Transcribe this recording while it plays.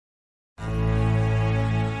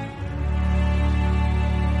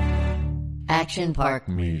Action Park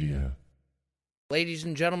Media. Ladies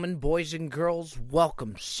and gentlemen, boys and girls,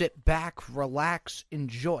 welcome. Sit back, relax,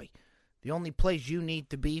 enjoy. The only place you need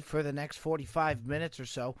to be for the next 45 minutes or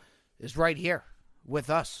so is right here with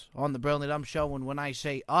us on the Brilliant Dumb Show. And when I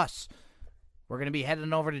say us, we're going to be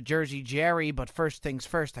heading over to Jersey Jerry. But first things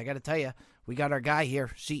first, I got to tell you, we got our guy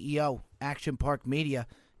here, CEO, Action Park Media,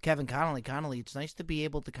 Kevin Connolly. Connolly, it's nice to be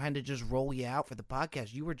able to kind of just roll you out for the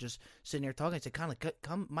podcast. You were just sitting here talking. I said, Connolly,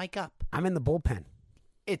 come, mic up. I'm in the bullpen.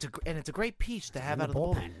 It's a great piece to have out of the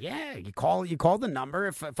bullpen. Yeah, you call the number.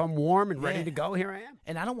 If I'm warm and ready to go, here I am.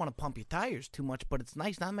 And I don't want to pump your tires too much, but it's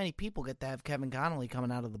nice. Not many people get to have Kevin Connolly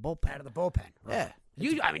coming out of the bullpen. Out of the bullpen. Right. Yeah.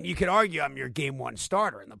 You could argue I'm your game one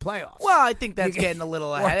starter in the playoffs. Well, I think that's getting a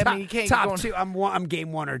little ahead. I mean, you can't top two. I'm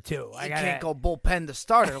game one or two. You can't go bullpen to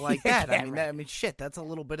starter like that. I mean, shit, that's a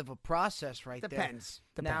little bit of a process right there. Depends.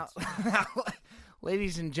 Now,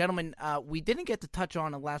 ladies and gentlemen, we didn't get to touch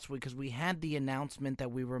on it last week because we had the announcement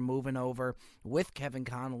that we were moving over with Kevin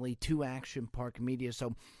Connolly to Action Park Media.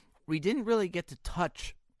 So we didn't really get to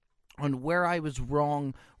touch on where I was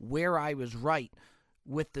wrong, where I was right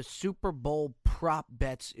with the Super Bowl prop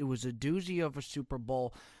bets. It was a doozy of a Super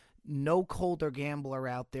Bowl. No colder gambler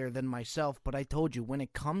out there than myself, but I told you, when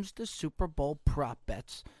it comes to Super Bowl prop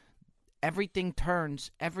bets, everything turns,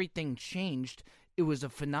 everything changed. It was a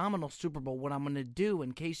phenomenal Super Bowl. What I'm going to do,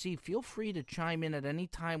 and KC, feel free to chime in at any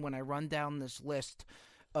time when I run down this list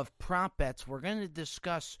of prop bets. We're going to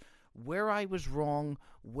discuss where I was wrong,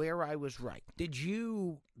 where I was right. Did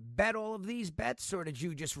you bet all of these bets, or did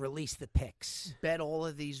you just release the picks? Bet all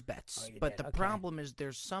of these bets. But the problem is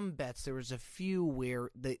there's some bets, there was a few where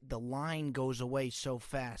the line goes away so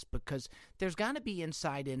fast because there's got to be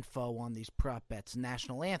inside info on these prop bets.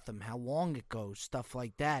 National anthem, how long it goes, stuff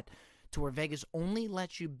like that, to where Vegas only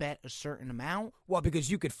lets you bet a certain amount. Well, because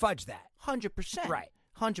you could fudge that. 100%. Right.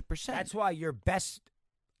 100%. That's why your best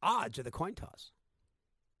odds are the coin toss.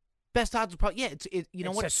 Best odds are probably, it's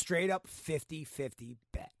a straight-up 50-50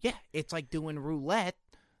 bet. Yeah, it's like doing roulette,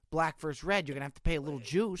 black versus red. You're going to have to pay a little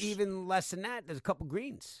juice. Even less than that, there's a couple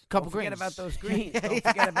greens. Don't forget about those greens. Don't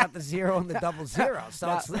forget about the 0 and the double 0.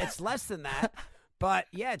 So it's less than that. But,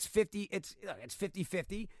 yeah, it's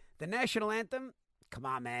 50-50. The national anthem, come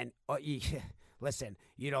on, man. Listen,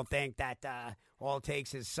 you don't think that all it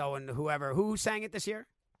takes is whoever. Who sang it this year?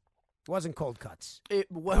 It wasn't Cold Cuts.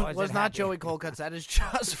 It was not Joey Cold Cuts. That is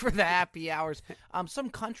just for the happy hours. Some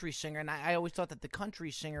country singer, and I always thought that the country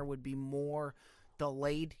singer would be more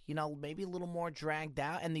delayed, maybe a little more dragged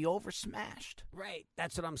out, and the over smashed. Right,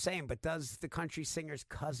 that's what I'm saying. But does the country singer's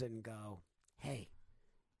cousin go, hey,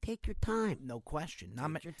 take your time? No question.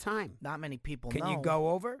 Take your time. Not many people know. Can you go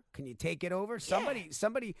over? Can you take it over? Yeah.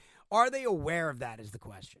 Somebody, are they aware of that is the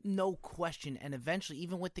question. No question. And eventually,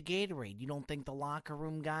 even with the Gatorade, you don't think the locker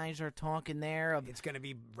room guys are talking there? It's going to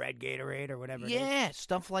be red Gatorade or whatever it is? Yeah,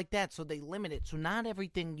 stuff like that. So they limit it. So not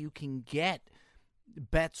everything you can get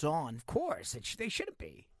bets on. Of course. They shouldn't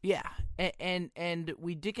be. Yeah. And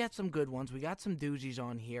we did get some good ones. We got some doozies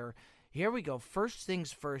on here. Here we go. First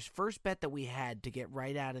things first. First bet that we had to get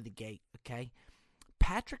right out of the gate, okay?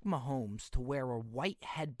 Patrick Mahomes to wear a white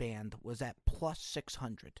headband was at plus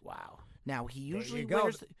 600. Wow. Now, he usually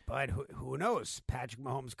wears... But who knows? Patrick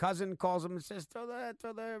Mahomes' cousin calls him and says, throw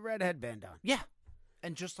the red headband on. Yeah.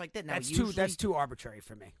 And just like that. Now, that's too arbitrary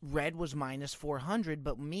for me. Red was minus 400,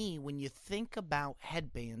 but when you think about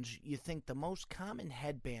headbands, you think the most common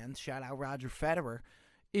headband, shout out Roger Federer,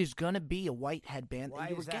 is going to be a white headband. Why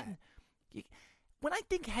is that? When I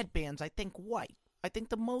think headbands, I think white. I think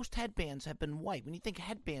the most headbands have been white. When you think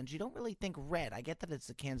headbands, you don't really think red. I get that it's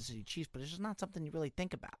the Kansas City Chiefs, but it's just not something you really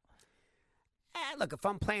think about. Look, if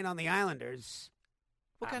I'm playing on the Islanders,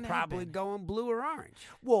 I'm probably going blue or orange.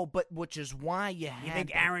 Well, but which is why you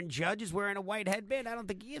think Aaron Judge is wearing a white headband? I don't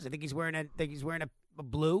think he is. I think he's wearing a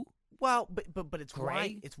blue. Well, but it's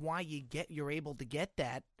gray. It's why you're able to get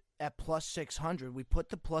that at plus 600. We put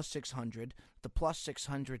the plus 600. The plus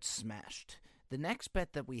 600 smashed. The next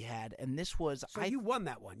bet that we had, and this was... So you won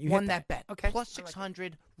that one. You won that bet. Okay. Plus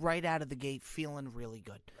 600 right out of the gate, feeling really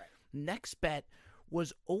good. Right. Next bet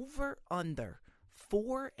was over-under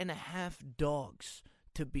 4.5 dogs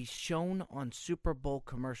to be shown on Super Bowl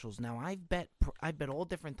commercials. Now, I've bet all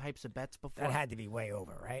different types of bets before. That had to be way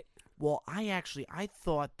over, right? Well, I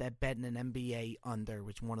thought that betting an NBA under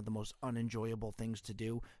was one of the most unenjoyable things to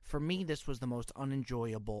do. For me, this was the most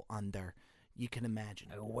unenjoyable under you can imagine.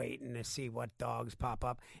 Waiting to see what dogs pop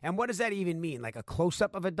up. And what does that even mean? Like a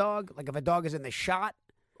close-up of a dog? Like if a dog is in the shot?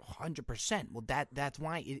 100%. Well, that's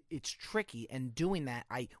why it's tricky. And doing that,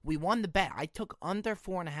 we won the bet. I took under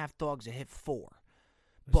 4.5 dogs. It hit 4.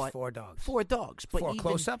 But 4 dogs. 4 dogs. But 4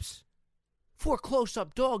 close-ups? 4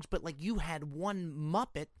 close-up dogs, but like you had one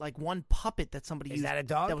Muppet, like one puppet that somebody used. Is that a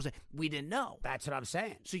dog? We didn't know. That's what I'm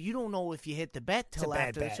saying. So you don't know if you hit the bet till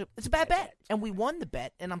after the show. It's a bad bet. And we won the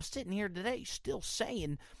bet, and I'm sitting here today still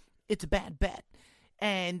saying it's a bad bet.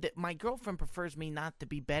 And my girlfriend prefers me not to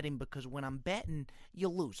be betting because when I'm betting, you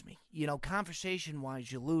lose me. You know,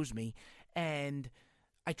 conversation-wise, you lose me. And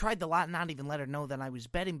I tried to not even let her know that I was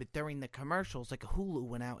betting, but during the commercials, like a Hulu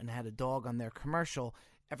went out and had a dog on their commercial.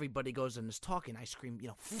 Everybody goes and is talking. I scream,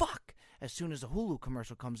 fuck, as soon as the Hulu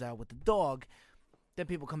commercial comes out with the dog. Then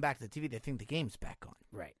people come back to the TV. They think the game's back on.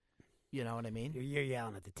 Right. You know what I mean? You're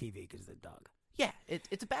yelling at the TV because of the dog. Yeah,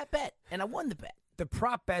 it's a bad bet, and I won the bet. The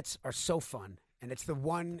prop bets are so fun, and it's the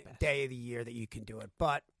one day of the year that you can do it.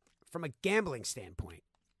 But from a gambling standpoint,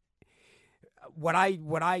 what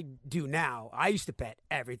I do now, I used to bet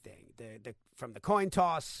everything. From the coin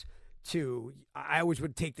toss to I always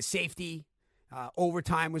would take the safety.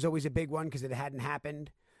 Overtime was always a big one because it hadn't happened.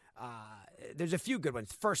 There's a few good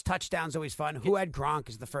ones. First touchdown's always fun. Who had Gronk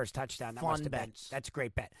as the first touchdown? That must have been. That's a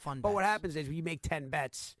great bet. Fun but bets. What happens is when you make 10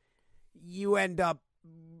 bets, you end up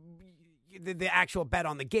the actual bet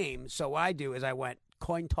on the game. So what I do is I went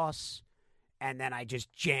coin toss, and then I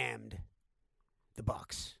just jammed the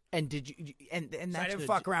Bucks. And did you? And that's so I didn't good.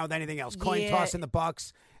 fuck around with anything else. Coin toss in the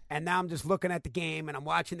Bucks. And now I'm just looking at the game, and I'm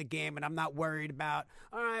watching the game, and I'm not worried about,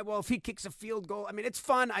 all right, well, if he kicks a field goal. I mean, it's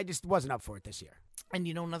fun. I just wasn't up for it this year. And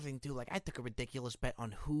you know nothing, too. Like, I took a ridiculous bet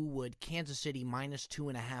on who would Kansas City minus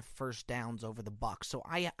 2.5 first downs over the Bucks. So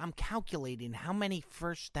I'm calculating how many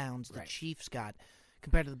first downs the Chiefs got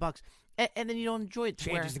compared to the Bucks. And then you don't enjoy it.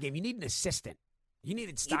 Changes the game. You need an assistant. You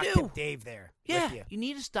needed Stock Tip Dave there. Yeah, with you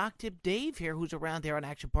need a Stock Tip Dave here who's around there on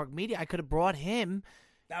Action Park Media. I could have brought him.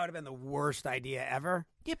 That would have been the worst idea ever.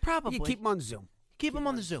 Yeah, probably. You keep him on Zoom. Keep him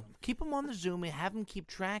on the Zoom. Keep him on the Zoom and have him keep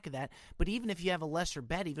track of that. But even if you have a lesser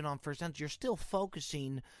bet, even on first downs, you're still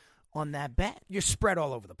focusing on that bet. You're spread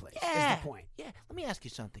all over the place. Yeah. Is the point. Yeah. Let me ask you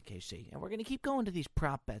something, KC. And we're going to keep going to these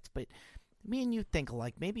prop bets, but me and you think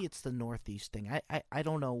alike. Maybe it's the Northeast thing. I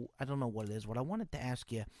don't know. I don't know what it is. What I wanted to ask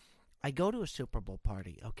you, I go to a Super Bowl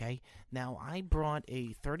party, okay? Now, I brought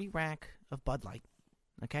a 30-rack of Bud Light,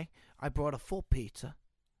 okay? I brought a full pizza.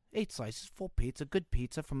 8 slices, full pizza, good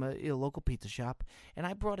pizza from a local pizza shop, and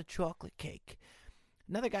I brought a chocolate cake.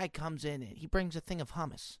 Another guy comes in, and he brings a thing of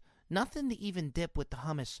hummus. Nothing to even dip with the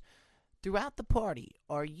hummus. Throughout the party,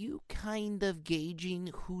 are you kind of gauging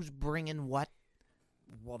who's bringing what?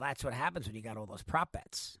 Well, that's what happens when you got all those prop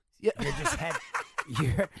bets. Yeah. You just had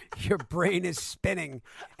your brain is spinning,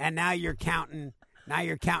 and now you're counting. Now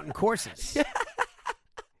you're counting courses.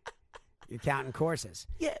 You're counting courses.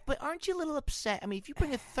 Yeah, but aren't you a little upset? I mean, if you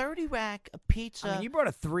bring a 30-rack of pizza... I mean, you brought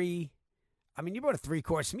a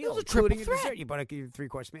 3-course meal. It was a triple threat. Dessert. You brought a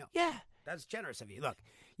 3-course meal. Yeah. That's generous of you. Look,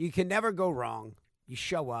 you can never go wrong. You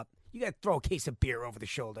show up. You got to throw a case of beer over the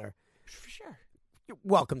shoulder. For sure. You're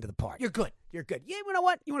welcome to the party. You're good. You're good. Yeah, you know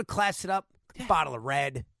what? You want to class it up? Yeah. A bottle of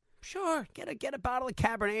red. Sure. Get a bottle of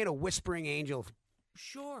Cabernet and a Whispering Angel.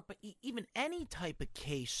 Sure, but even any type of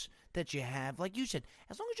case that you have, like you said,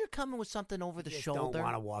 as long as you're coming with something over the shoulder. Don't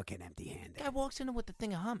want to walk in empty-handed. Guy walks in with the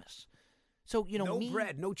thing of hummus. So, no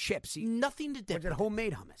bread, no chips. Nothing to dip. Was it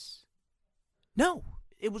homemade hummus? No,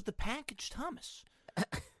 it was the packaged hummus,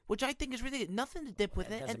 which I think is ridiculous. Nothing to dip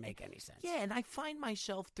with it. Doesn't make any sense. Yeah, and I find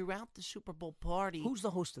myself throughout the Super Bowl party. Who's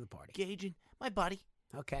the host of the party? Gauging my buddy.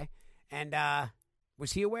 Okay, and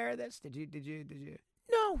was he aware of this? Did you?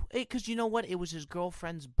 No, because you know what? It was his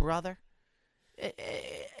girlfriend's brother.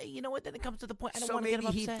 You know what? Then it comes to the point. I don't want to get him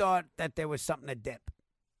upset. Maybe he thought that there was something to dip.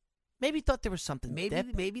 Maybe he thought there was something to dip.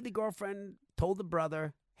 Maybe the girlfriend told the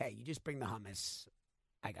brother, "Hey, you just bring the hummus.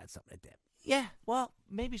 I got something to dip." Yeah, well,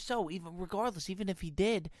 maybe so. Even regardless, even if he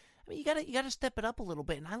did, I mean, you gotta step it up a little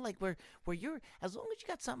bit. And I like where you're. As long as you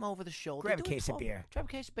got something over the shoulder, grab a case of beer. Grab a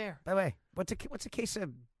case of beer. By the way, what's a case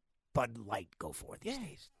of Bud Light go for these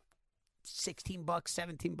days? $16,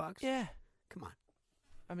 $17. Yeah, come on.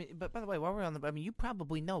 I mean, but by the way, while we're on the, I mean, you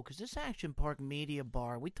probably know because this Action Park Media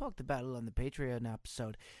Bar, we talked about it on the Patreon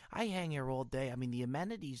episode. I hang here all day. I mean, the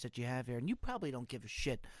amenities that you have here, and you probably don't give a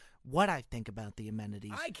shit what I think about the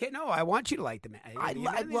amenities. I can't. No, I want you to like them. I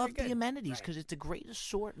love the amenities because it's a great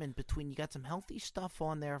assortment between. You got some healthy stuff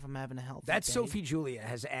on there if I'm having a healthy. That's day. Sophie Julia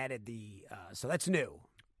has added the. So that's new.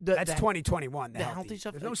 That's 2021. The healthy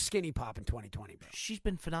stuff. There's no Skinny Pop in 2020, bro. She's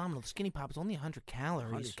been phenomenal. Skinny Pop is only 100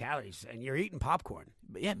 calories. 100 calories, and you're eating popcorn.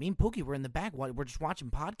 But yeah, me and Pookie were in the back. We're just watching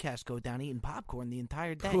podcasts go down, eating popcorn the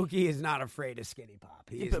entire day. Pookie is not afraid of Skinny Pop.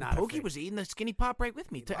 Pookie was eating the Skinny Pop right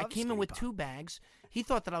with me. I came in with 2 bags. He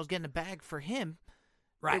thought that I was getting a bag for him.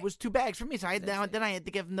 Right. It was 2 bags for me, so then I had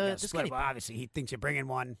to give him the skinny. Well, obviously, he thinks you're bringing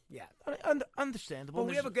one. Yeah. Understandable. Well,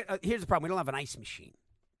 we have a good. Here's the problem: we don't have an ice machine.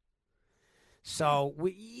 So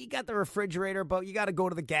you got the refrigerator, but you got to go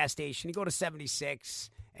to the gas station. You go to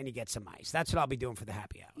 76 and you get some ice. That's what I'll be doing for the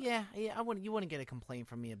happy hour. Yeah. You wouldn't get a complaint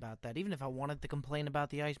from me about that. Even if I wanted to complain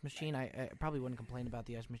about the ice machine, I probably wouldn't complain about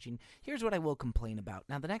the ice machine. Here's what I will complain about.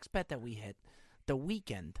 Now, the next bet that we hit, The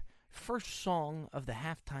Weeknd, first song of the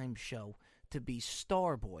halftime show to be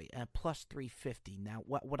Starboy at plus 350. Now,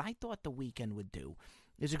 what I thought The Weeknd would do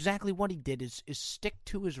is exactly what he did, is stick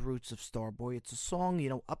to his roots of Starboy. It's a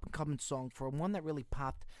song, up-and-coming song for one that really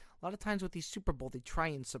popped. A lot of times with these Super Bowl, they try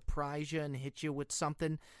and surprise you and hit you with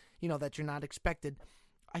something, that you're not expected.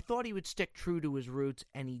 I thought he would stick true to his roots,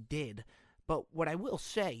 and he did. But what I will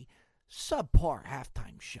say, subpar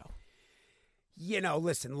halftime show.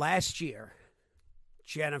 Listen, last year,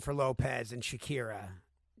 Jennifer Lopez and Shakira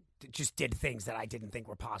just did things that I didn't think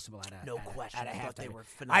were possible at a question. At a I thought halftime. they were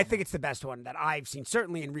phenomenal. I think it's the best one that I've seen,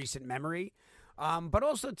 certainly in recent memory. But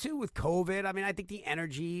also too with COVID, I mean, I think the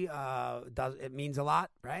energy it means a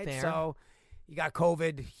lot, right? Fair. So you got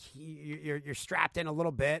COVID, you're strapped in a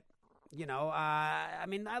little bit, I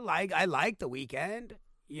mean, I like The Weeknd,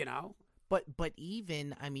 But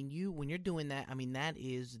even, I mean, when you're doing that, I mean, that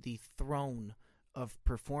is the throne of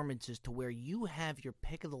performances to where you have your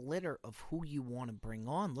pick of the litter of who you want to bring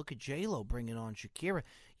on. Look at J-Lo bringing on Shakira.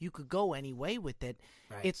 You could go any way with it.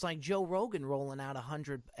 Right. It's like Joe Rogan rolling out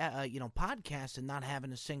 100, podcasts and not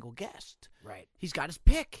having a single guest. Right. He's got his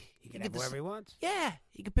pick. He can have whoever he wants. Yeah,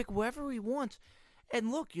 he can pick whoever he wants.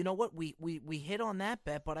 And look, you know what? We hit on that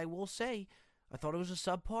bet, but I will say, I thought it was a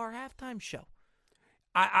subpar halftime show.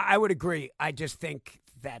 I would agree. I just think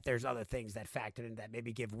that there's other things that factored in that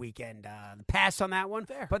maybe give Weeknd the pass on that one.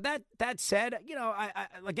 Fair. But that said, I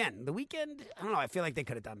again, The Weeknd, I don't know. I feel like they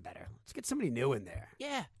could have done better. Let's get somebody new in there.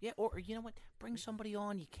 Yeah. Or you know what? Bring somebody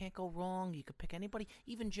on. You can't go wrong. You could pick anybody.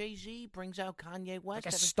 Even Jay-Z brings out Kanye West.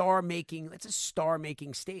 Like a star-making. It's a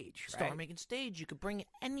star-making stage. Right? Star-making stage. You could bring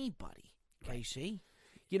anybody. KC.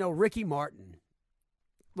 Ricky Martin.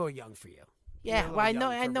 A little young for you. Yeah, well,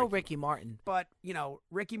 I know Ricky Martin. But,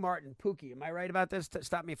 Ricky Martin, Pookie, am I right about this?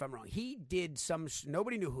 Stop me if I'm wrong. He did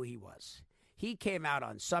nobody knew who he was. He came out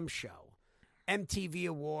on some show, MTV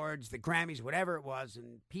Awards, the Grammys, whatever it was,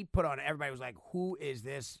 and he put on, everybody was like, who is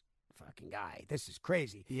this fucking guy? This is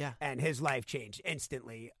crazy. Yeah. And his life changed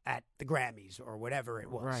instantly at the Grammys or whatever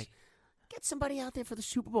it was. Right. Get somebody out there for the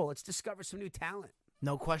Super Bowl. Let's discover some new talent.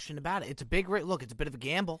 No question about it. It's a big look. It's a bit of a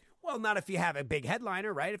gamble. Well, not if you have a big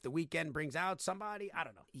headliner, right? If The Weeknd brings out somebody, I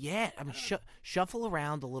don't know. Yeah, I mean, shuffle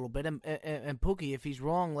around a little bit, and Pookie, if he's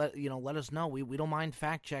wrong, let us know. We don't mind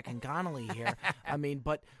fact checking Connolly here. I mean,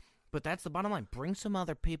 but that's the bottom line. Bring some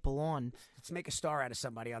other people on. Let's make a star out of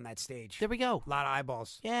somebody on that stage. There we go. A lot of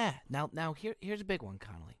eyeballs. Yeah. Now here's a big one,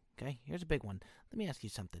 Connolly. Okay, here's a big one. Let me ask you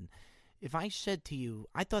something. If I said to you,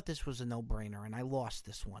 I thought this was a no-brainer, and I lost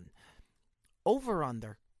this one. Over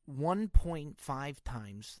under 1.5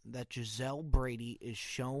 times that Giselle Brady is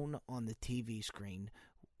shown on the TV screen.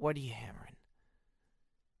 What are you hammering?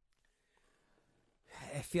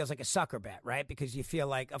 It feels like a sucker bet, right? Because you feel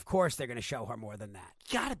like, of course, they're going to show her more than that.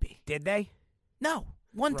 Gotta be. Did they? No,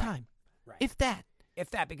 one time. Right. If that.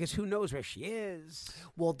 Because who knows where she is?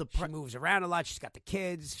 Well, she moves around a lot. She's got the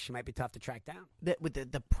kids. She might be tough to track down.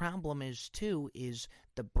 The problem is, too, is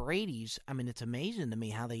the Bradys. I mean, it's amazing to me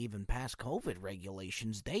how they even passed COVID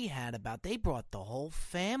regulations. They brought the whole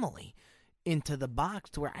family into the box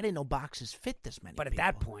to where I didn't know boxes fit this many But at people.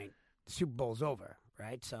 that point, the Super Bowl's over,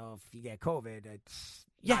 right? So if you get COVID, it's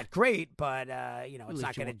not great, but it's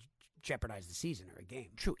not going to jeopardize the season or a game.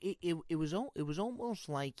 True. It was almost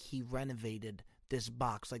like he renovated this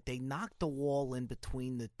box. Like they knocked the wall in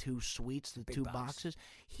between the two suites, the two boxes.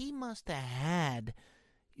 He must have had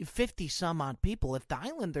 50 some odd people. If the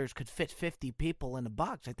Islanders could fit 50 people in a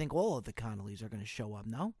box, I think all of the Connollys are going to show up,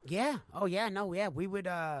 no? Yeah. Oh, yeah. No, yeah. We would,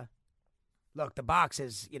 look, the box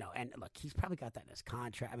is, and look, he's probably got that in his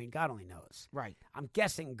contract. I mean, God only knows. Right. I'm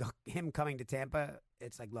guessing him coming to Tampa,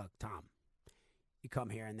 it's like, look, Tom, you come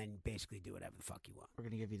here and then basically do whatever the fuck you want. We're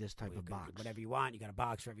going to give you this type of box. Whatever you want. You got a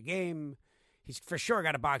box for every game. He's for sure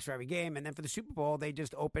got a box for every game, and then for the Super Bowl, they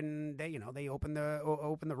just open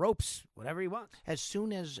the ropes, whatever he wants. As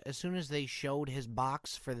soon as they showed his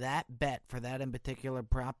box for that bet, for that in particular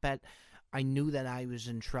prop bet, I knew that I was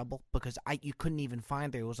in trouble because you couldn't even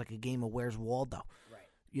find there. It was like a game of Where's Waldo. Right.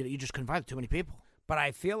 You just couldn't find it. Too many people. But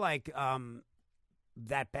I feel like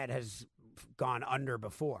that bet has gone under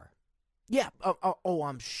before. Yeah.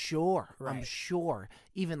 I'm sure. I'm Right. sure.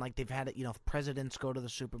 Even like they've had it, if presidents go to the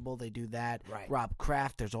Super Bowl, they do that. Right. Rob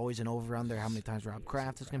Kraft, there's always an over-under how many times Rob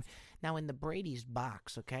Kraft is going to. Now, in the Brady's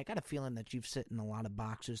box, okay, I got a feeling that you've sit in a lot of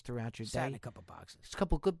boxes throughout your Sat in day. a couple boxes. Just a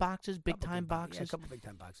couple good boxes, big-time boxes. Yeah, a couple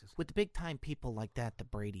big-time boxes. With the big-time people like that, the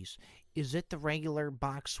Brady's, is it the regular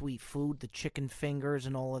box sweet food, the chicken fingers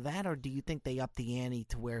and all of that, or do you think they up the ante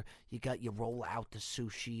to where you roll out the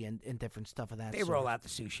sushi and different stuff of that They sort? roll out the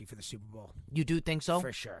sushi for the Super Bowl. You do think so?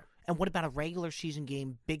 For sure. And what about a regular season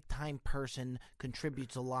game? Big-time person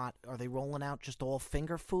contributes a lot. Are they rolling out just all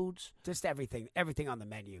finger foods? Just everything on the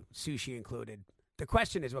menu, sushi included. The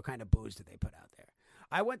question is, what kind of booze do they put out there?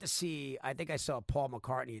 I went to see, I think I saw Paul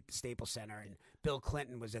McCartney at the Staples Center, and Bill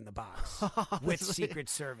Clinton was in the box with Secret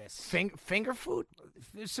Service. Finger food?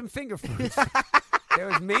 There's some finger foods. There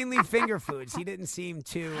was mainly finger foods. He didn't seem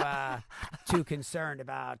too concerned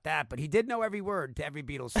about that, but he did know every word to every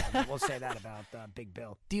Beatles song. We'll say that about Big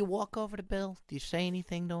Bill. Do you walk over to Bill? Do you say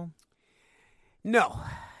anything to him? No,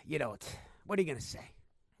 you don't. What are you gonna say?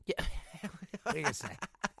 Yeah. What are you gonna say?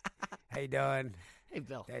 How you doing? Hey,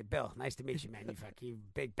 Bill. Hey, Bill. Nice to meet you, man. You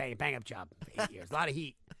big bang up job for 8 years. A lot of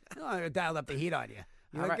heat. I dialed up the heat on you.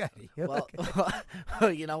 You All look right. good. You look good.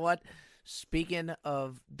 Well, you know what? Speaking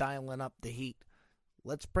of dialing up the heat,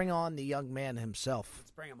 let's bring on the young man himself.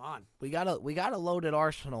 Let's bring him on. We got a loaded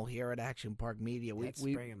arsenal here at Action Park Media. Let's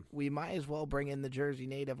bring him. We might as well bring in the Jersey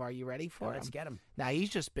native. Are you ready for him? Let's get him. Now he's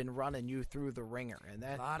just been running you through the ringer, and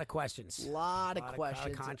that A lot of questions. lot of questions. A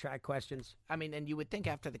lot of contract questions. I mean, and you would think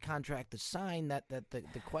after the contract is signed that the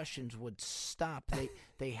questions would stop.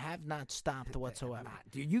 They have not stopped whatsoever.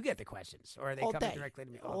 Do you get the questions, or are they All coming day. directly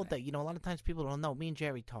to me? All day. A lot of times people don't know. Me and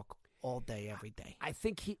Jerry talk all day, every day. I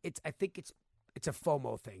think it's a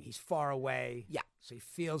FOMO thing. He's far away. Yeah. So he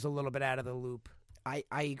feels a little bit out of the loop. I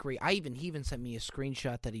agree. He even sent me a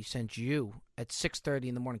screenshot that he sent you at 6:30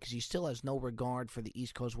 in the morning because he still has no regard for the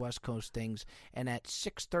East Coast West Coast things. And at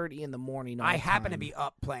 6:30 in the morning, I happen to be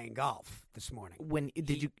up playing golf this morning. When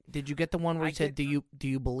did you get the one where he said, "Do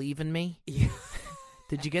you believe in me"? Yeah.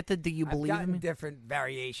 Did you get the "Do you I've believe gotten in me" different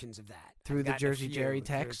variations of that through I've the gotten a Jersey few Jerry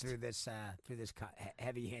text? through this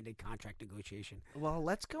heavy-handed contract negotiation. Well,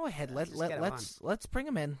 let's go ahead. get him Let's bring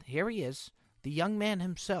him in. Here he is, the young man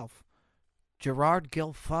himself, Gerard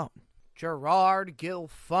Gilfone. Gerard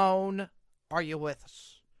Gilfone, are you with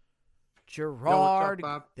us? Gerard, Yo,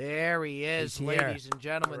 what's up, Bob? there he is, He's here. ladies and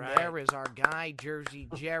gentlemen. All right. There is our guy, Jersey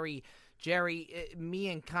Jerry. Jerry, me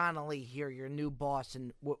and Connolly here, your new boss,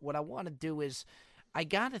 and what I want to do is, I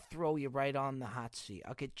got to throw you right on the hot seat.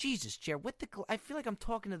 Okay, Jesus, Jerry, I feel like I'm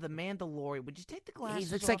talking to the Mandalorian. Would you take the glasses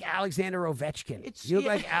He looks off? like Alexander Ovechkin. It's- You look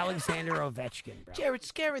yeah. like Alexander Ovechkin, bro. Jared, it's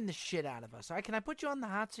scaring the shit out of us. All right, can I put you on the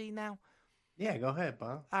hot seat now? Yeah, go ahead,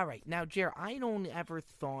 Bob. All right, now, Jared, I never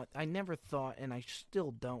thought, and I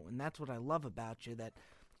still don't, and that's what I love about you, that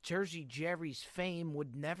Jersey Jerry's fame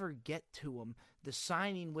would never get to him. The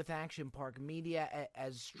signing with Action Park Media,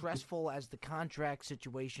 as stressful as the contract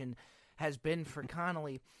situation has been for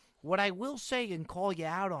Connolly, what I will say and call you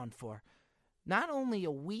out on for, not only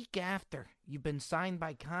a week after you've been signed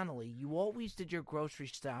by Connolly, you always did your grocery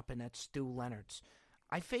shopping at Stu Leonard's.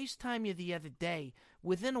 I FaceTime you the other day.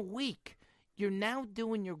 Within a week, you're now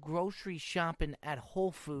doing your grocery shopping at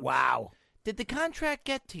Whole Foods. Wow. Did the contract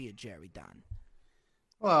get to you, Jerry Don?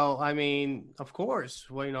 Well, I mean, of course.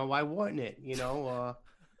 Well, why wouldn't it?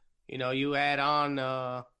 You add on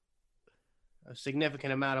a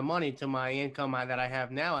significant amount of money to my income that I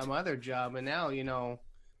have now at my other job, and now,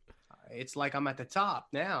 it's like I'm at the top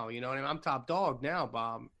now. You know what I mean? I'm top dog now,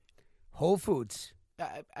 Bob. Whole Foods.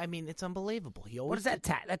 I mean, it's unbelievable. What is that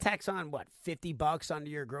tax? That tax on what? $50 onto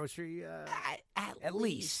your grocery? At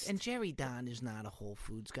least. And Jerry Don is not a Whole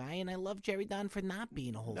Foods guy, and I love Jerry Don for not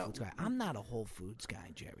being a Whole Foods guy. I'm not a Whole Foods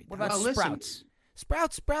guy, Jerry Don. What about Well, Sprouts?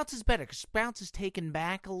 Sprouts is better because Sprouts is taken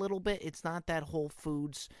back a little bit. It's not that Whole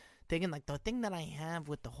Foods thing. And like the thing that I have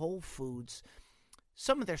with the Whole Foods,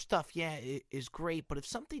 some of their stuff, yeah, is great. But if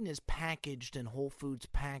something is packaged in Whole Foods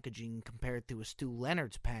packaging compared to a Stu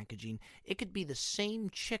Leonard's packaging, it could be the same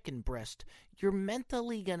chicken breast. You're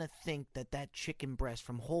mentally going to think that chicken breast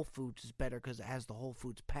from Whole Foods is better because it has the Whole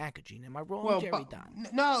Foods packaging. Am I wrong, Jerry Don?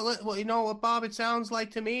 No. Well, you know what, Bob? It sounds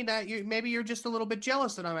like to me that maybe you're just a little bit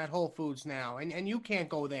jealous that I'm at Whole Foods now, and you can't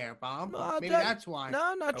go there, Bob. Maybe that's why.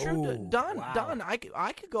 No, not true. Ooh, Don, wow. Don, I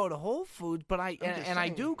could go to Whole Foods, but I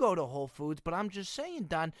saying. do go to Whole Foods, but I'm just saying,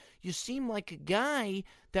 Don, you seem like a guy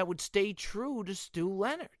that would stay true to Stu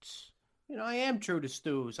Leonard's. I am true to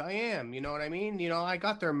Stu's. I am. You know what I mean? I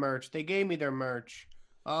got their merch. They gave me their merch.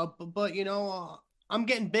 But I'm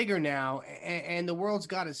getting bigger now, and the world's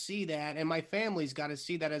got to see that, and my family's got to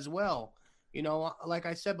see that as well. You know, like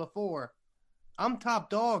I said before, I'm top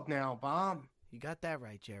dog now, Bob. You got that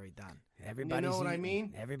right, Jerry Don. Everybody's You know what eating. I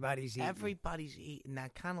mean? Everybody's eating. Everybody's eating. Now,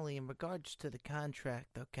 Connolly, in regards to the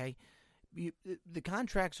contract, okay, the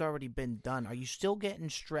contract's already been done. Are you still getting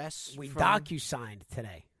stress? We from... docu-signed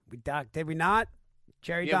today. Did we not?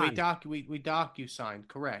 Jerry Yeah, Don. we docu-signed,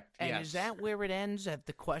 correct. And yes. is that where it ends? Have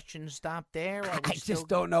the questions stopped there? I just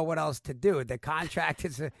don't know what else to do. The contract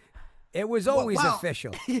it was always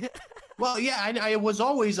official. Well, yeah, it was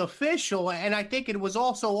always official, and I think it was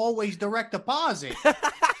also always direct deposit.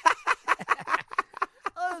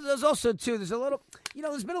 There's also, too, there's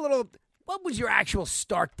been a little, what was your actual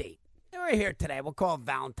start date? We're here today. We'll call it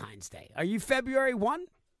Valentine's Day. Are you February 1?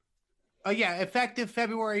 Yeah, effective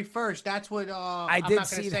February 1st. That's what I'm not going to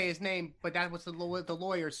say his name, but that was the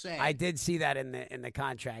lawyer said. I did see that in the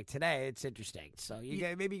contract today. It's interesting. So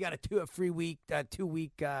maybe you got a free week, 2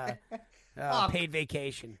 week paid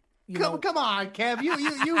vacation. Come on, Kev.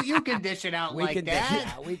 You can dish it out like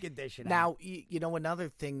that. Yeah, we can dish it out. Now, another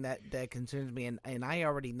thing that concerns me, and I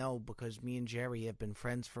already know because me and Jerry have been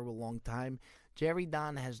friends for a long time, Jerry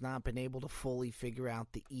Don has not been able to fully figure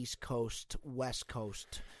out the East Coast, West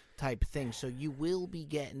Coast type thing. So you will be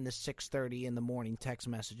getting the 6:30 in the morning text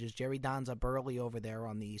messages. Jerry Don's up early over there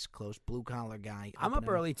on the East Coast, blue-collar guy. I'm up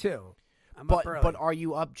early, too. But are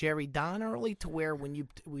you up Jerry Don early to where when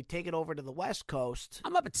we take it over to the West Coast?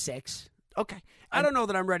 I'm up at 6. Okay. I don't know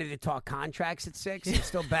that I'm ready to talk contracts at 6. I'm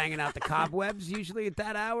still banging out the cobwebs usually at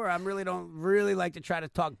that hour. I don't really like to try to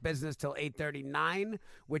talk business till 8:39,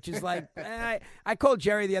 which is like I called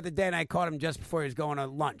Jerry the other day and I caught him just before he was going to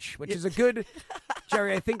lunch, which is a good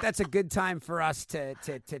Jerry, I think that's a good time for us to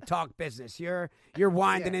talk business. You're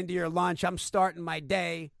winding into your lunch. I'm starting my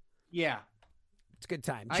day. Yeah. It's a good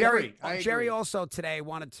time. I Jerry agree. also today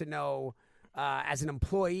wanted to know, as an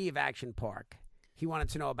employee of Action Park, he wanted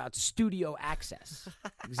to know about studio access,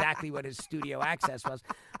 exactly what his studio access was.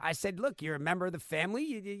 I said, look, you're a member of the family.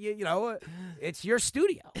 You know, it's your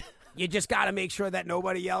studio. You just got to make sure that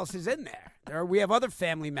nobody else is in there. We have other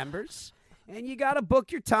family members, and you got to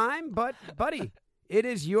book your time. But, buddy,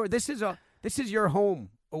 this is your home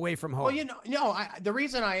away from home. Well, the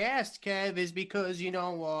reason I asked, Kev, is because,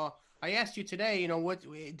 I asked you today, what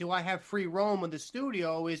do I have free roam of the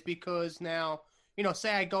studio is because now,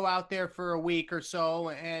 say I go out there for a week or so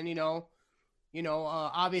and,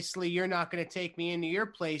 obviously you're not going to take me into your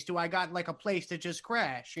place. Do I got like a place to just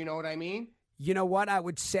crash? You know what I mean? You know what I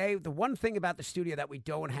would say? The one thing about the studio that we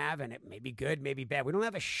don't have, and it may be good, maybe bad, we don't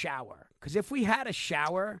have a shower. Because if we had a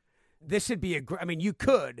shower, this would be you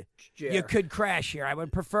could crash here. I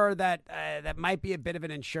would prefer that. That might be a bit of an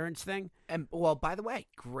insurance thing. And by the way,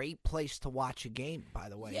 great place to watch a game. By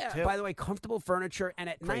the way, yeah. too. By the way, comfortable furniture, and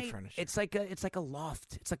at great night, furniture. it's like a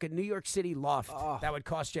loft. It's like a New York City loft that would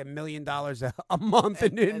cost you $1 million a month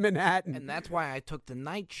in Manhattan. And that's why I took the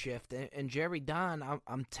night shift. And Jerry Don,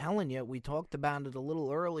 I'm telling you, we talked about it a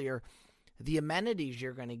little earlier. The amenities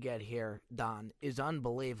you're going to get here, Don, is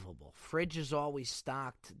unbelievable. Fridge is always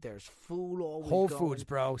stocked. There's food always Whole going. Foods,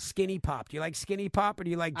 bro. Skinny Pop. Do you like Skinny Pop or do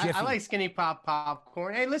you like Jiffy? I like Skinny Pop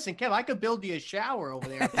popcorn. Hey, listen, Kev, I could build you a shower over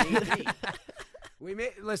there if need be.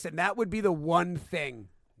 Listen, that would be the one thing,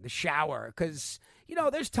 the shower, because,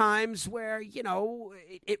 there's times where,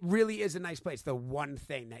 it really is a nice place. The one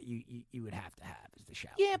thing that you would have to have is the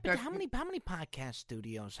shower. Yeah, but how many podcast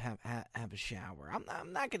studios have a shower?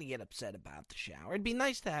 I'm not going to get upset about the shower. It'd be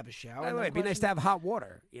nice to have a shower. By the way, it'd be nice to have hot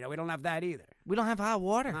water. We don't have that either. We don't have hot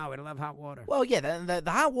water? No, we don't have hot water. Well, yeah, the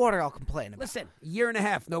hot water I'll complain about. Listen, year and a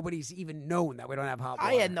half, nobody's even known that we don't have hot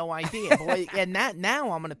water. I had no idea. Boy, and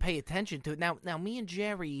now I'm going to pay attention to it. Now, me and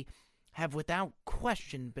Jerry have, without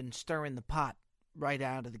question, been stirring the pot right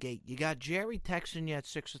out of the gate. You got Jerry texting you at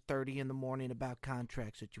 6:30 in the morning about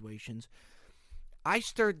contract situations. I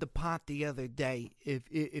stirred the pot the other day.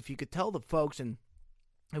 If you could tell the folks, and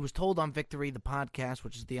it was told on Victory, the podcast,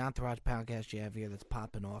 which is the Entourage podcast you have here that's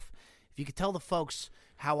popping off. If you could tell the folks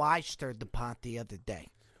how I stirred the pot the other day.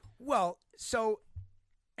 Well, so,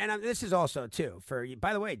 and this is also, too, for you.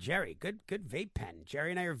 By the way, Jerry, good vape pen.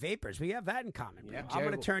 Jerry and I are vapors. We have that in common. Yeah, I'm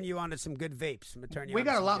going to turn you on to some good vapes. We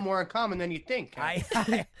got a lot more in common than you think. I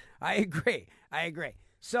agree.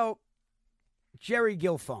 So, Jerry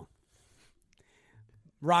Gilfone,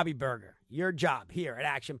 Robbie Berger, your job here at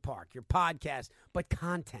Action Park, your podcast, but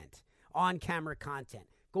content, on-camera content.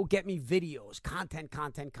 Go get me videos, content,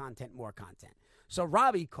 more content. So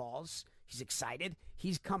Robbie calls. He's excited.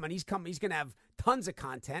 He's coming. He's going to have tons of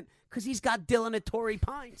content because he's got Dylan at Torrey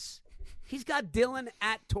Pines. He's got Dylan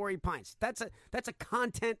at Torrey Pines. That's a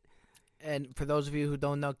content. And for those of you who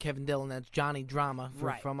don't know Kevin Dillon, that's Johnny Drama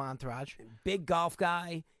from Entourage. Big golf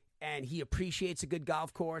guy. and he appreciates a good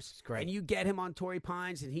golf course, It's great. and you get him on Torrey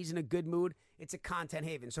Pines, and he's in a good mood, it's a content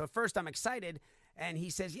haven. So at first I'm excited, and he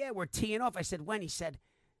says, yeah, we're teeing off. I said, when? He said,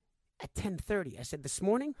 at 10:30. I said, this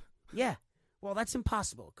morning? Yeah. Well, that's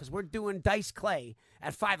impossible because we're doing Dice Clay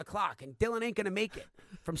at 5 o'clock, and Dylan ain't going to make it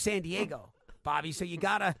from San Diego, Bobby. So you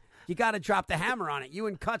gotta drop the hammer on it. You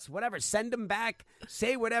and Cuts, whatever, send him back.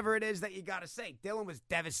 Say whatever it is that you got to say. Dylan was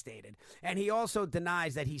devastated. And he also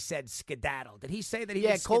denies that he said skedaddle. Did he say that he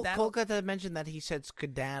was skedaddle? Yeah, Kolkata mentioned that he said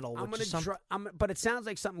skedaddle, but it sounds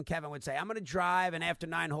like something Kevin would say. I'm going to drive, and after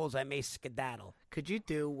 9 holes, I may skedaddle. Could you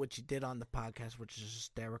do what you did on the podcast, which is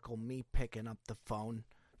hysterical, me picking up the phone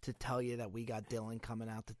to tell you that we got Dylan coming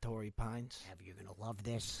out to Torrey Pines? Ever, you're going to love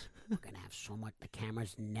this. We're going to have so much. The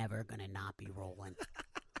camera's never going to not be rolling.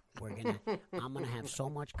 I'm gonna have so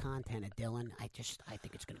much content at Dylan. I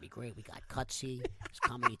think it's gonna be great. We got Cutsy. He's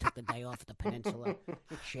coming. He took the day off at the peninsula.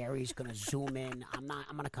 Sherry's gonna zoom in. I'm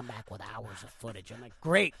gonna come back with hours of footage. I'm like,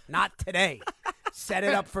 great, not today. Set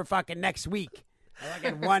it up for fucking next week. Like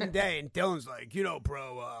in one day, and Dylan's like,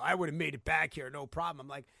 bro, I would have made it back here, no problem. I'm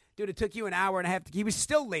like, dude, it took you an hour and a half. He was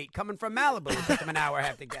still late coming from Malibu. It took him an hour and a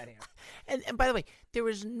half to get here. And by the way, there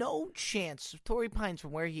was no chance. Torrey Pines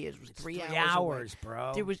from where he is was 3 hours,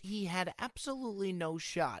 away. Bro. He had absolutely no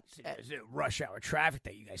shot. It's rush hour traffic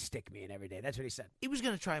that you guys stick me in every day. That's what he said. He was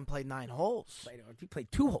going to try and play 9 holes. He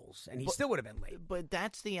played 2 holes, and he still would have been late. But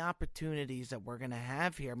that's the opportunities that we're going to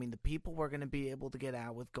have here. I mean, the people we're going to be able to get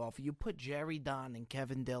out with golf. You put Jerry Don and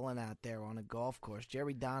Kevin Dillon out there on a golf course.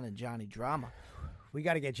 Jerry Don and Johnny Drama. We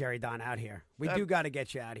got to get Jerry Don out here. We do got to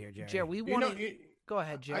get you out here, Jerry. Jerry, we want to... Go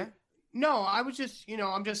ahead, Jerry. No, I was just,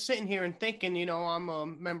 I'm just sitting here and thinking, I'm a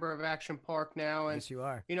member of Action Park now. And, yes, you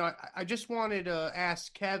are. I just wanted to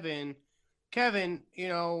ask Kevin,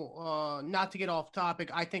 not to get off topic,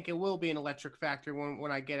 I think it will be an electric factory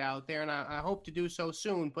when I get out there, and I hope to do so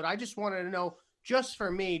soon. But I just wanted to know, just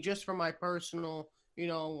for me, just for my personal,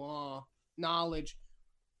 knowledge,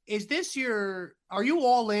 are you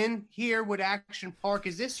all in here with Action Park?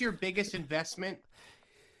 Is this your biggest investment?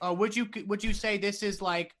 Would you say this is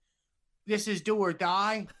do or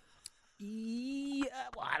die? Yeah,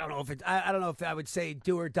 well, I don't know if I would say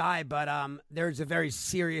do or die, but there's a very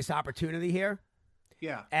serious opportunity here.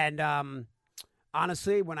 Yeah. And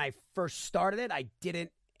honestly, when I first started it, I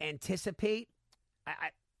didn't anticipate. I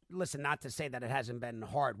listen, not to say that it hasn't been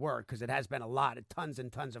hard work, because it has been tons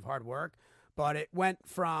and tons of hard work. But it went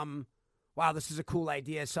from, wow, this is a cool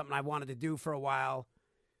idea, something I wanted to do for a while,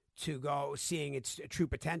 to go seeing its true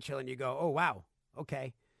potential, and you go, oh, wow,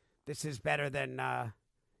 okay, this is better than, a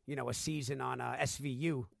season on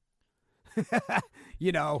SVU.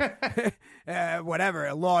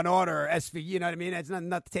 Whatever, Law and Order, SVU, you know what I mean? It's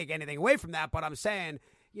not to take anything away from that, but I'm saying,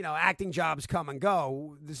 acting jobs come and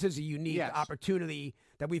go. This is a unique opportunity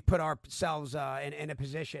that we've put ourselves in a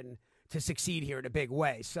position to succeed here in a big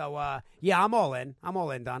way. So, I'm all in. I'm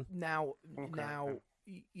all in, Don. Now,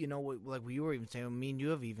 like you were even saying, me and you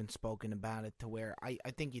have even spoken about it to where I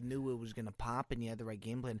think you knew it was going to pop and you had the right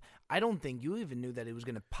game plan. I don't think you even knew that it was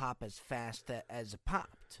going to pop as fast as it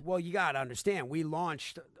popped. Well, you got to understand, we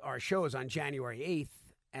launched our shows on January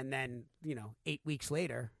 8th, and then, 8 weeks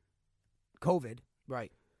later, COVID.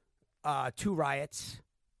 Right. 2 riots.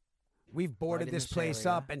 We've boarded this place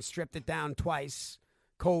up and stripped it down twice.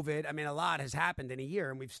 COVID. I mean, a lot has happened in a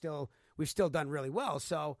year, and we've still done really well.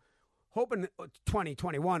 So, hoping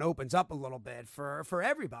 2021 opens up a little bit for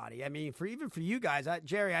everybody. I mean, even for you guys,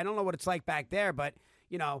 Jerry. I don't know what it's like back there, but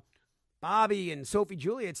Bobby and Sophie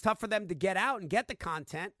Julia, it's tough for them to get out and get the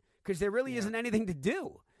content because there really isn't anything to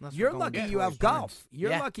do. You're lucky you have golf.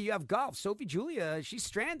 You're lucky you have golf. Sophie Julia, she's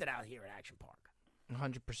stranded out here at Action Park.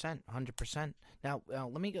 100%. Now,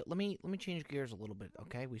 let me change gears a little bit,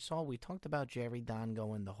 okay? We talked about Jerry Don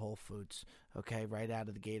going to Whole Foods, okay, right out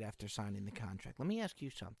of the gate after signing the contract. Let me ask you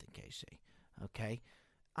something, Casey, okay?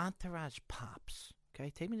 Entourage Pops, okay?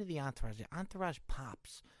 Take me to the Entourage. The Entourage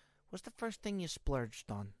Pops. What's the first thing you splurged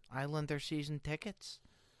on? Islander season tickets?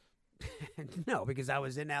 No, because I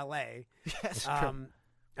was in L.A. Yes, true.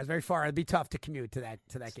 I was very far. It'd be tough to commute to that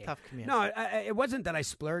game. Tough commute. No, it wasn't that I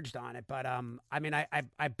splurged on it, but I mean,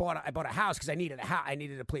 I bought a house because I needed a house. I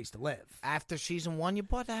needed a place to live. After season 1, you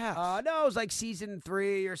bought the house. No, it was like season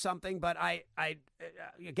 3 or something. But I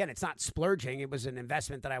again, it's not splurging. It was an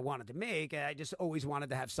investment that I wanted to make. I just always wanted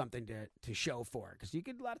to have something to show for it, because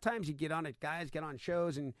a lot of times you get on it, guys get on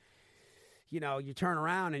shows and. You turn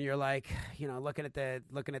around and you're like, looking at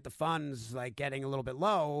the funds like getting a little bit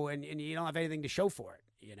low, and you don't have anything to show for it,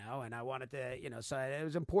 and I wanted to, so it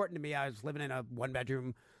was important to me. I was living in a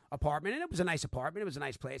 1-bedroom apartment, and it was a nice apartment. It was a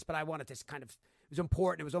nice place, but I wanted this kind of. It was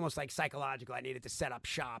important. It was almost like psychological. I needed to set up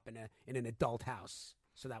shop in an adult house,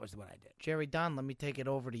 so that was what I did. Jerry Dunn, let me take it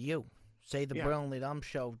over to you. Say the Brilliantly Dumb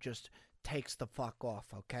Show just takes the fuck off,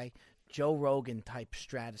 okay? Joe Rogan type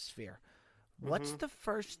stratosphere. What's the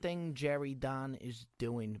first thing Jerry Dunn is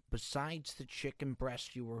doing besides the chicken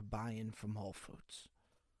breast you were buying from Whole Foods?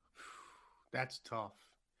 That's tough.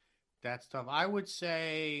 I would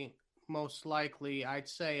say most likely, I'd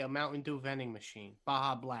say a Mountain Dew vending machine,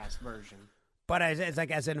 Baja Blast version. But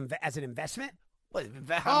as an investment. What,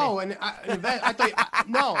 I thought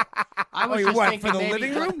no. I was just what, thinking for the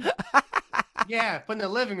maybe, living room? Yeah, but in the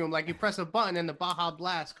living room, like you press a button and the Baja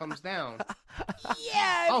Blast comes down.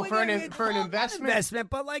 Yeah. Oh, for an investment?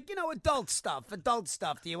 But like, adult stuff.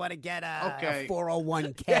 Do you want to get a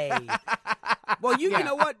 401k? Well, you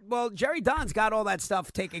know what? Well, Jerry Don's got all that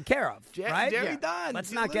stuff taken care of, right? Jerry Don.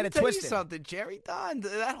 Let's not get it tell twisted. You something, Jerry Don.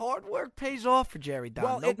 That hard work pays off for Jerry Don.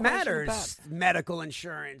 Well, no it matters. about it. Medical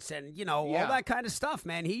insurance and all that kind of stuff,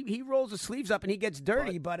 man. He rolls his sleeves up and he gets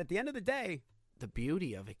dirty, but at the end of the day, the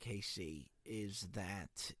beauty of it, KC, is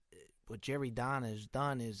that what Jerry Don has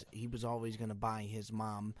done is he was always going to buy his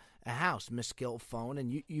mom a house, Miss Gilphone,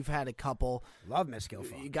 and you've had a couple. Love Miss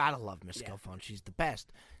Gilphone. You gotta love Miss Gilphone. She's the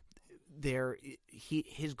best.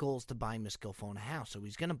 His goal is to buy Miss Gilphone a house, so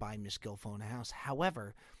he's going to buy Miss Gilphone a house.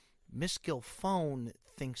 However, Miss Gilphone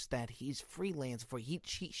thinks that he's freelance for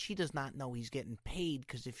she does not know he's getting paid,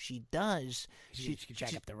 because if she does, she can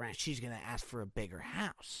jack up the rent. She's going to ask for a bigger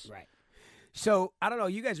house. Right. So, I don't know,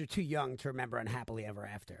 you guys are too young to remember Unhappily Ever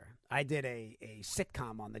After. I did a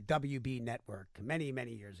sitcom on the WB network many,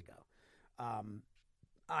 many years ago.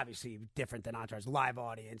 Obviously, different than Entourage, live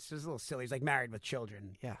audience. It was a little silly. It's like Married with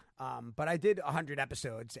Children. Yeah. But I did 100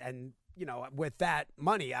 episodes, and, with that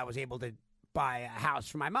money, I was able to buy a house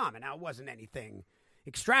for my mom. And now it wasn't anything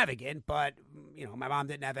extravagant, but, my mom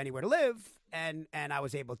didn't have anywhere to live, and I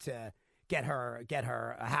was able to get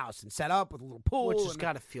her a house and set up with a little pool, which has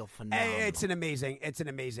got to feel phenomenal. It's an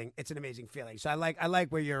amazing feeling. So I like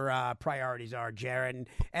where your priorities are, Jared,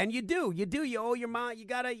 and you owe your mom. You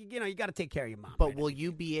gotta take care of your mom. But will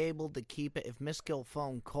you be able to keep it if Miss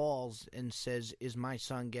Gilphone calls and says, "Is my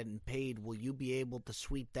son getting paid?" Will you be able to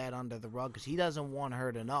sweep that under the rug, because he doesn't want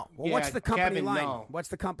her to know? Well, what's the company line? No. What's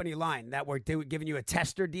the company line that we're giving you a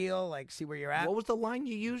tester deal? Like, see where you're at. What was the line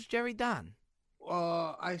you used, Jerry Don?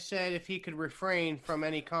 I said if he could refrain from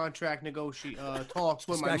any contract talks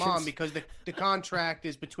with my mom, because the contract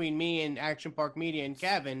is between me and Action Park Media and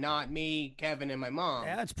Kevin, not me, Kevin, and my mom.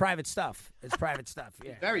 Yeah, it's private stuff.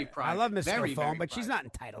 Yeah. Very private. I love Miss Phone, but private. She's not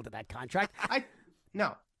entitled to that contract.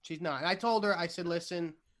 No, she's not. I told her, I said,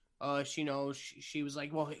 listen, she knows. She was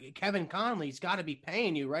like, well, Kevin Connolly's got to be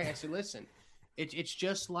paying you, right? I said, listen, it's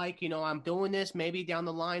just like, I'm doing this. Maybe down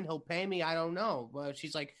the line he'll pay me. I don't know. But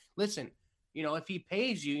she's like, listen, if he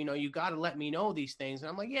pays you, you got to let me know these things. And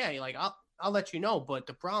I'm like, yeah, like I'll let you know. But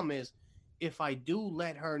the problem is, if I do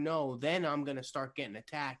let her know, then I'm going to start getting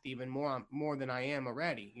attacked even more than I am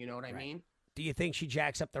already. You know what I mean? Do you think she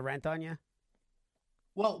jacks up the rent on you?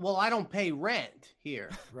 Well, I don't pay rent here.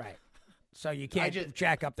 Right. So you can't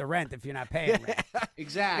jack up the rent if you're not paying rent.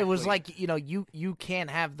 Exactly. It was like, you can't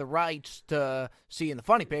have the rights to see in the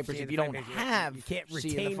funny papers if you don't have. You can't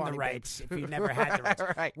retain the rights if you've never had the rights.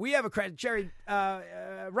 Right. We have a credit. Jerry,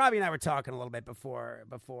 Robbie and I were talking a little bit before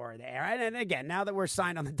the air. And again, now that we're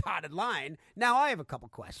signed on the dotted line, now I have a couple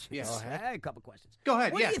questions. Yes. I have a couple questions. Go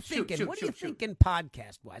ahead. What are you thinking? What are you thinking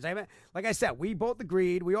podcast-wise? Like I said, we all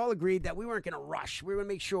agreed that we weren't going to rush. We were going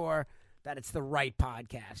to make sure that it's the right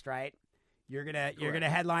podcast, right? You're gonna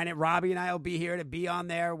headline it. Robbie and I will be here to be on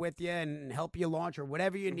there with you and help you launch or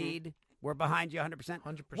whatever you need. We're behind you 100%.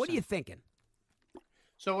 100%. What are you thinking?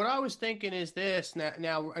 So what I was thinking is this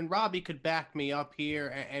now, and Robbie could back me up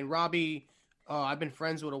here. And Robbie, I've been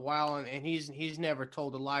friends with a while, and he's never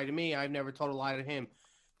told a lie to me. I've never told a lie to him.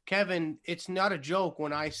 Kevin, it's not a joke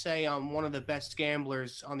when I say I'm one of the best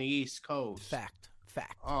gamblers on the East Coast. Fact.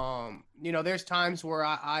 There's times where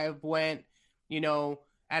I've went,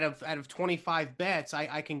 out of 25 bets,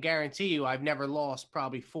 I can guarantee you I've never lost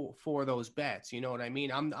probably four of those bets. You know what I mean?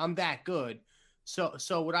 I'm that good.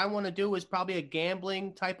 So what I want to do is probably a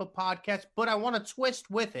gambling type of podcast, but I want to twist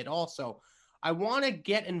with it also. I want to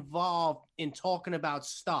get involved in talking about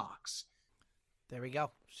stocks. There we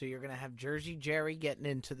go. So you're going to have Jersey Jerry getting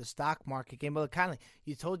into the stock market game. But Connolly,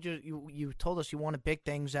 you told us you wanted big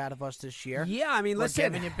things out of us this year. Yeah, I mean, listen, we're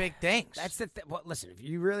giving you big things. That's the well. Listen, if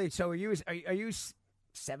you really, so are you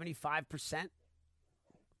 75%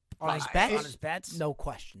 On his bets, no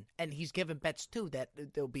question. And he's given bets too that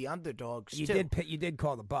there'll be underdogs. You too. You did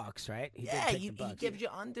call the Bucks, right? He gives you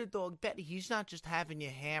underdog bet. He's not just having you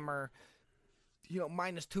hammer,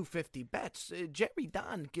 minus 250 bets. Jerry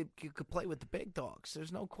Don could play with the big dogs.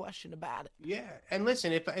 There's no question about it. Yeah, and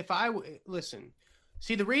listen, if I listen,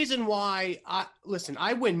 see the reason why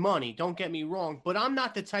I win money. Don't get me wrong, but I'm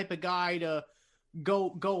not the type of guy to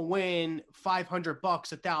go win $500,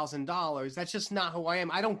 $1,000. That's just not who I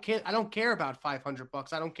am. I don't care about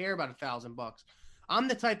 $500. I don't care about $1,000. I'm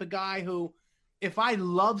the type of guy who, if I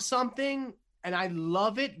love something and I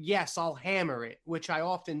love it, yes, I'll hammer it, which I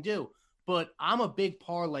often do. But I'm a big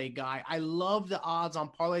parlay guy. I love the odds on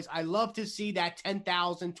parlays. I love to see that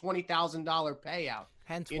 $10,000, $20,000 payout.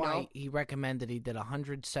 Hence why he recommended he did a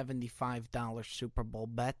 $175 Super Bowl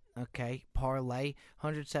bet. Okay, parlay,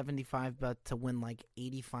 $175 bet to win like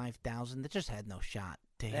 $85,000. That just had no shot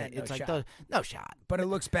to hit. It's like no shot. But it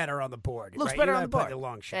looks better on the board. Looks better on the board. The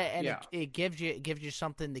long shot, and it gives you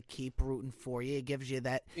something to keep rooting for you. It gives you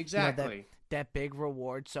that exactly that big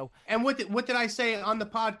reward. So, and what did I say on the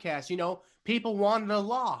podcast? People wanted a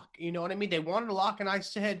lock. You know what I mean? They wanted a lock, and I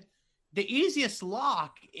said, the easiest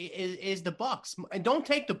lock is the Bucks, and don't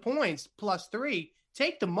take the points +3.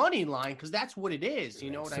 Take the money line because that's what it is.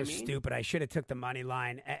 You know what I mean? So stupid. I should have took the money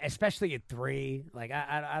line, especially at 3. Like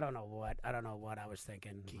I don't know what I was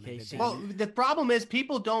thinking. Well, the problem is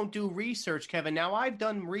people don't do research, Kevin. Now I've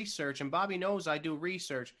done research, and Bobby knows I do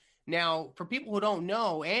research. Now, for people who don't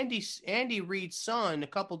know, Andy Reid's son, a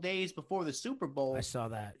couple days before the Super Bowl, I saw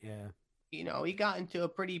that. Yeah. He got into a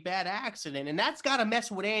pretty bad accident, and that's got to mess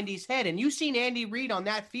with Andy's head. And you've seen Andy Reid on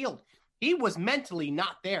that field. He was mentally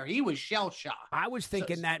not there. He was shell-shocked. I was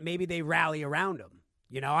thinking that maybe they rally around him.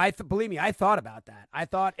 Believe me, I thought about that. I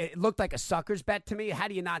thought it looked like a sucker's bet to me. How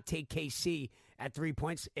do you not take KC at 3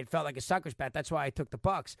 points? It felt like a sucker's bet. That's why I took the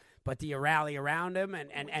Bucks. But do you rally around him?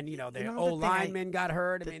 And the old lineman got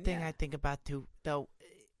hurt. I think about, too, though,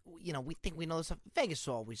 we think we know this stuff. Vegas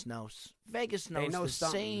always knows. Vegas knows the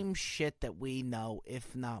same shit that we know,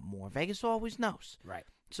 if not more. Vegas always knows. Right.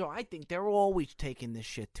 So I think they're always taking this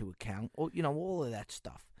shit to account. All of that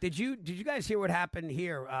stuff. Did you guys hear what happened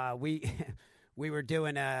here? We were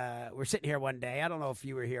doing we're sitting here one day. I don't know if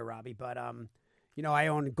you were here, Robbie, but I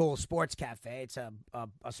own Gold Sports Cafe. It's a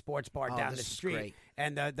sports bar down the street. Great.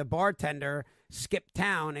 And the bartender skipped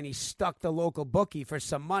town and he stuck the local bookie for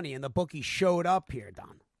some money, and the bookie showed up here,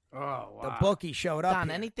 Don. Oh, wow. The bookie showed up. Don,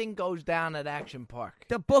 here. Anything goes down at Action Park.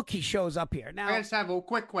 The bookie shows up here. Now, I just have a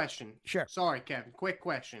quick question. Sure. Sorry, Kevin. Quick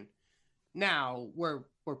question. Now we're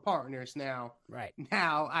partners now. Right.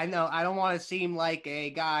 Now I know I don't want to seem like a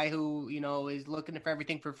guy who is looking for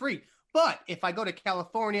everything for free. But if I go to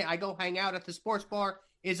California, I go hang out at the sports bar.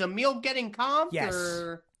 Is a meal getting comped? Yes.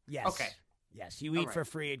 Or... Yes. Okay. Yes. You eat for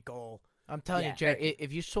free at Goal. I'm telling you, Jerry,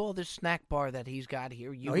 if you saw this snack bar that he's got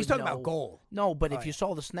here, he's talking about Goal. No, but if you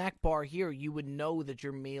saw the snack bar here, you would know that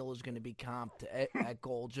your meal is going to be comped at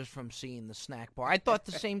Goal just from seeing the snack bar. I thought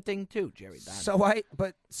the same thing too, Jerry.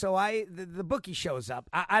 The bookie shows up.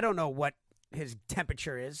 I don't know what his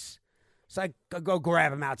temperature is, so I go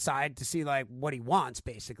grab him outside to see like what he wants,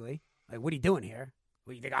 basically. Like, what are you doing here?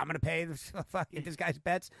 What, you think I'm going to pay this guy's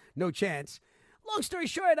bets? No chance. Long story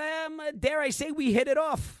short, dare I say we hit it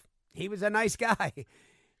off. He was a nice guy.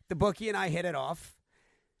 The bookie and I hit it off.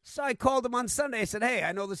 So I called him on Sunday. I said, hey,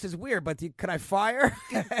 I know this is weird, but can I fire?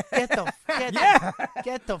 Get the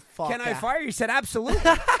fuck Can I out. fire? He said, absolutely.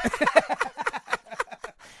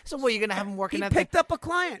 So what, you're going to have him working at picked up a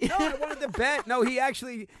client. No, I wanted to bet. No, he asked,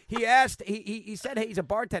 he said, hey, he's a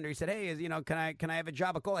bartender. He said, hey, can I have a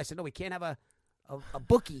job at Goal? I said, no, we can't have a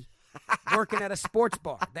bookie working at a sports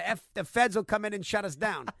bar. The feds will come in and shut us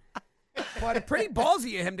down. But pretty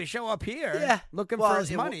ballsy of him to show up here looking for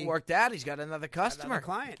his money. It worked out. He's got another customer. Another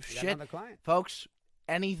client. Shit. Folks,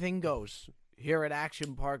 anything goes here at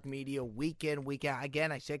Action Park Media, week in, week out.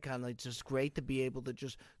 Again, I said, Connolly, it's just great to be able to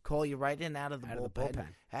just call you right in out of the bullpen.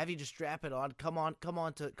 Have you just strap it on. Come on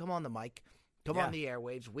the mic. Come on the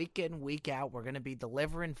airwaves, week in, week out. We're going to be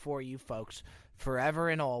delivering for you folks forever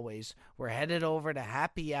and always. We're headed over to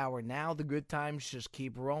happy hour now. The good times just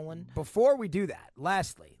keep rolling. Before we do that,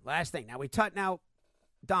 last thing. Now,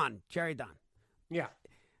 Jerry Don. Yeah.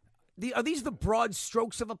 Are these the broad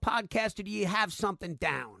strokes of a podcast, or do you have something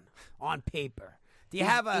down on paper? Do you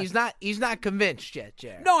have a? He's not convinced yet,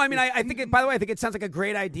 Jerry. No, I mean, I think. By the way, I think it sounds like a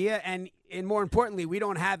great idea, and more importantly, we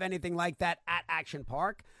don't have anything like that at Action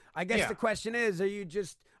Park. I guess the question is: are you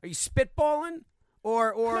spitballing,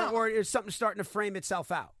 or is something starting to frame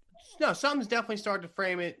itself out? No, something's definitely starting to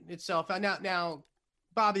frame itself out. Now,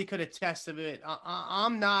 Bobby could attest to it.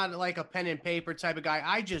 I'm not like a pen and paper type of guy.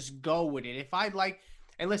 I just go with it. If I'd like,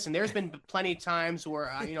 and listen, there's been plenty of times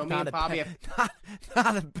where me and Bobby have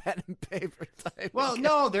not a pen and paper type. Well,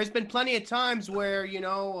 no, there's been plenty of times where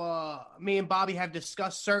me and Bobby have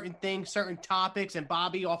discussed certain things, certain topics, and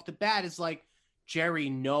Bobby off the bat is like, Jerry,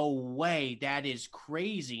 no way, that is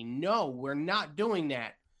crazy. No, we're not doing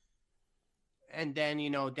that. And then,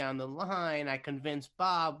 down the line, I convince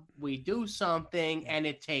Bob we do something, and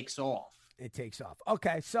it takes off. It takes off.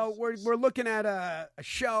 Okay, so we're looking at a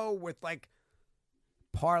show with, like,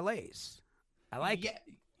 parlays. I like it.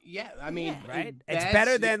 Yeah, I mean, right? It's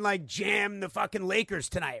better than, like, jam the fucking Lakers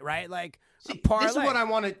tonight, right? Like, parlay. This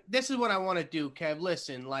is what I want to do, Kev.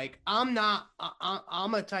 Listen, like, I'm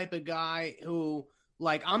a type of guy who,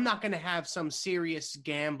 like, I'm not going to have some serious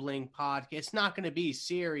gambling podcast. It's not going to be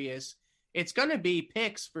serious. It's going to be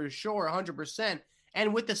picks for sure, 100%.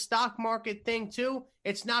 And with the stock market thing, too,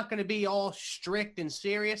 it's not going to be all strict and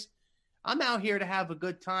serious. I'm out here to have a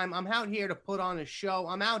good time. I'm out here to put on a show.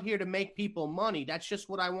 I'm out here to make people money. That's just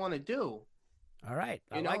what I want to do. All right.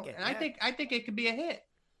 I like it. And yeah. I think it could be a hit.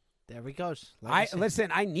 There he goes.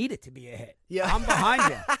 Listen, I need it to be a hit. Yeah. I'm behind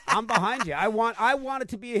you. I'm behind you. I want it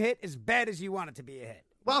to be a hit as bad as you want it to be a hit.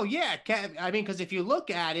 Well, yeah, Kev, I mean, because if you look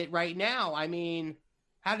at it right now, I mean,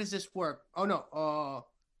 how does this work? Oh no,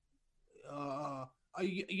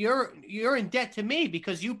 you're in debt to me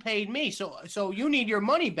because you paid me, so you need your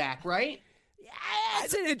money back, right? Yeah,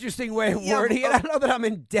 that's an interesting way of wording it. I don't know that I'm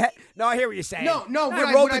in debt. No, I hear what you're saying. No.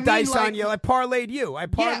 I rolled the dice on you. I parlayed you. I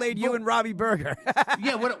parlayed you and Robbie Berger.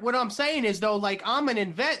 Yeah, what I'm saying is though, like I'm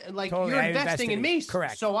an totally, you're investing in me.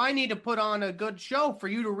 Correct. So I need to put on a good show for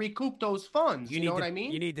you to recoup those funds. You know what I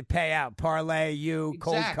mean? You need to pay out. Parlay you,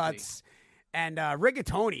 cold cuts. And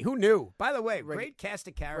Rigatoni, who knew? By the way, great cast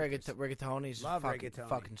of characters. Rigatoni's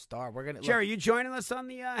fucking star. We're gonna Jerry, you joining us on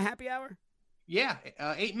the happy hour? Yeah,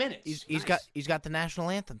 8 minutes. He's got the national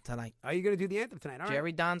anthem tonight. Are you going to do the anthem tonight? All right.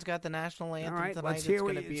 Jerry Don's got the national anthem tonight. Let's hear it's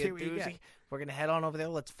going to be a doozy. We're going to head on over there.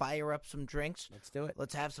 Let's fire up some drinks. Let's do it.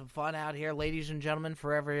 Let's have some fun out here, ladies and gentlemen,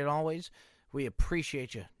 forever and always. We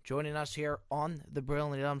appreciate you joining us here on the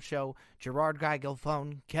Brilliantly Dumb Show. Gerard Guy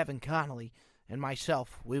Gilfone, Kevin Connolly, and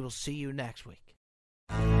myself. We will see you next week.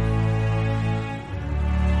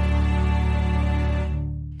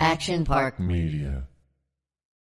 Action Park Media.